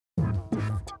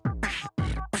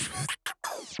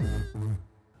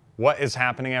What is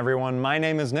happening, everyone? My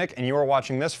name is Nick, and you are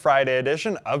watching this Friday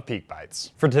edition of Peak Bytes.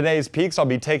 For today's Peaks, I'll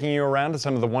be taking you around to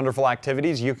some of the wonderful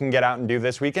activities you can get out and do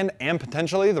this weekend and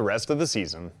potentially the rest of the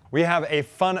season. We have a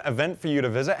fun event for you to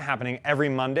visit happening every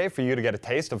Monday for you to get a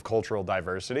taste of cultural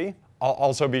diversity. I'll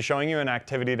also be showing you an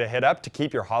activity to hit up to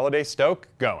keep your holiday stoke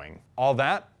going. All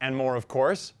that and more, of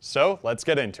course, so let's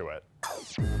get into it.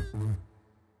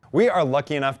 We are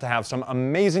lucky enough to have some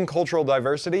amazing cultural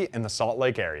diversity in the Salt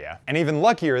Lake area, and even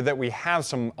luckier that we have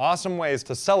some awesome ways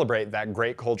to celebrate that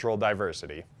great cultural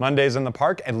diversity. Mondays in the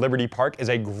Park at Liberty Park is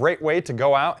a great way to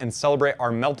go out and celebrate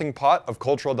our melting pot of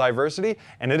cultural diversity,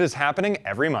 and it is happening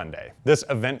every Monday. This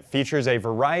event features a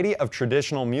variety of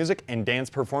traditional music and dance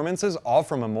performances, all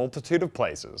from a multitude of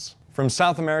places. From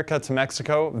South America to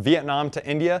Mexico, Vietnam to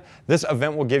India, this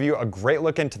event will give you a great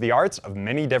look into the arts of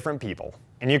many different people.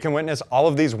 And you can witness all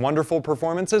of these wonderful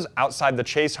performances outside the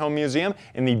Chase Home Museum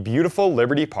in the beautiful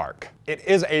Liberty Park. It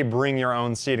is a bring your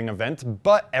own seating event,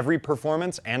 but every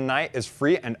performance and night is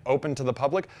free and open to the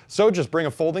public, so just bring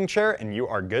a folding chair and you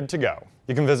are good to go.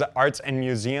 You can visit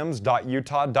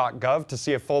artsandmuseums.utah.gov to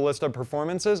see a full list of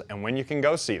performances and when you can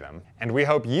go see them. And we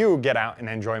hope you get out and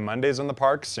enjoy Mondays in the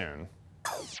Park soon.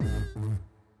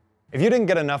 If you didn't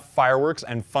get enough fireworks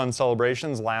and fun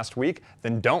celebrations last week,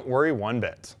 then don't worry one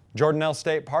bit. Jordanelle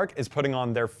State Park is putting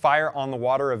on their Fire on the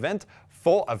Water event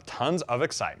full of tons of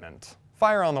excitement.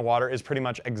 Fire on the Water is pretty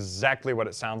much exactly what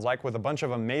it sounds like, with a bunch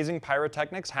of amazing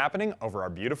pyrotechnics happening over our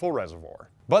beautiful reservoir.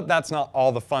 But that's not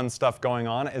all the fun stuff going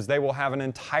on, as they will have an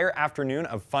entire afternoon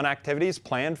of fun activities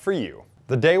planned for you.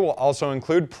 The day will also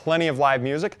include plenty of live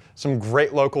music, some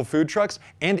great local food trucks,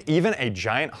 and even a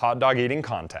giant hot dog eating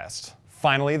contest.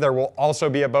 Finally, there will also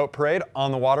be a boat parade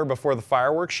on the water before the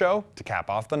fireworks show to cap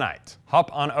off the night.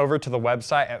 Hop on over to the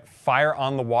website at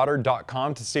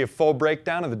fireonthewater.com to see a full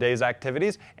breakdown of the day's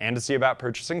activities and to see about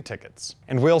purchasing tickets.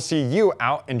 And we'll see you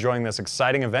out enjoying this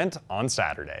exciting event on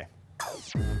Saturday.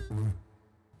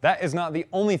 That is not the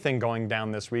only thing going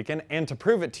down this weekend, and to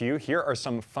prove it to you, here are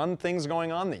some fun things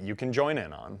going on that you can join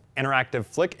in on. Interactive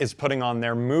Flick is putting on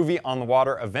their Movie on the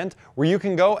Water event, where you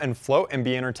can go and float and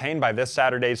be entertained by this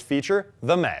Saturday's feature,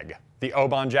 The Meg. The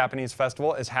Obon Japanese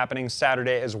Festival is happening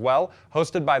Saturday as well,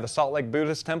 hosted by the Salt Lake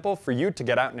Buddhist Temple, for you to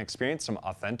get out and experience some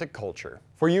authentic culture.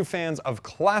 For you fans of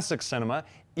classic cinema,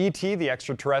 E.T. the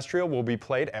Extraterrestrial will be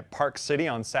played at Park City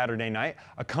on Saturday night,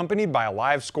 accompanied by a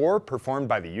live score performed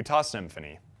by the Utah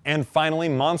Symphony. And finally,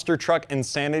 Monster Truck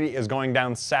Insanity is going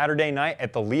down Saturday night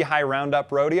at the Lehigh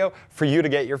Roundup Rodeo for you to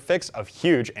get your fix of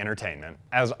huge entertainment.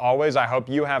 As always, I hope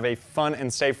you have a fun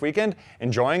and safe weekend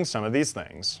enjoying some of these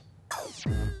things.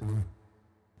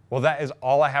 Well, that is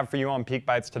all I have for you on Peak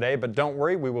Bytes today, but don't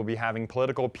worry, we will be having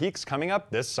political peaks coming up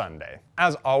this Sunday.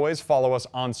 As always, follow us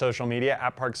on social media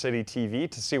at Park City TV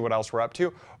to see what else we're up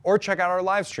to, or check out our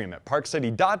live stream at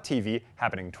parkcity.tv,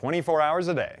 happening 24 hours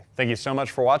a day. Thank you so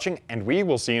much for watching, and we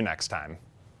will see you next time.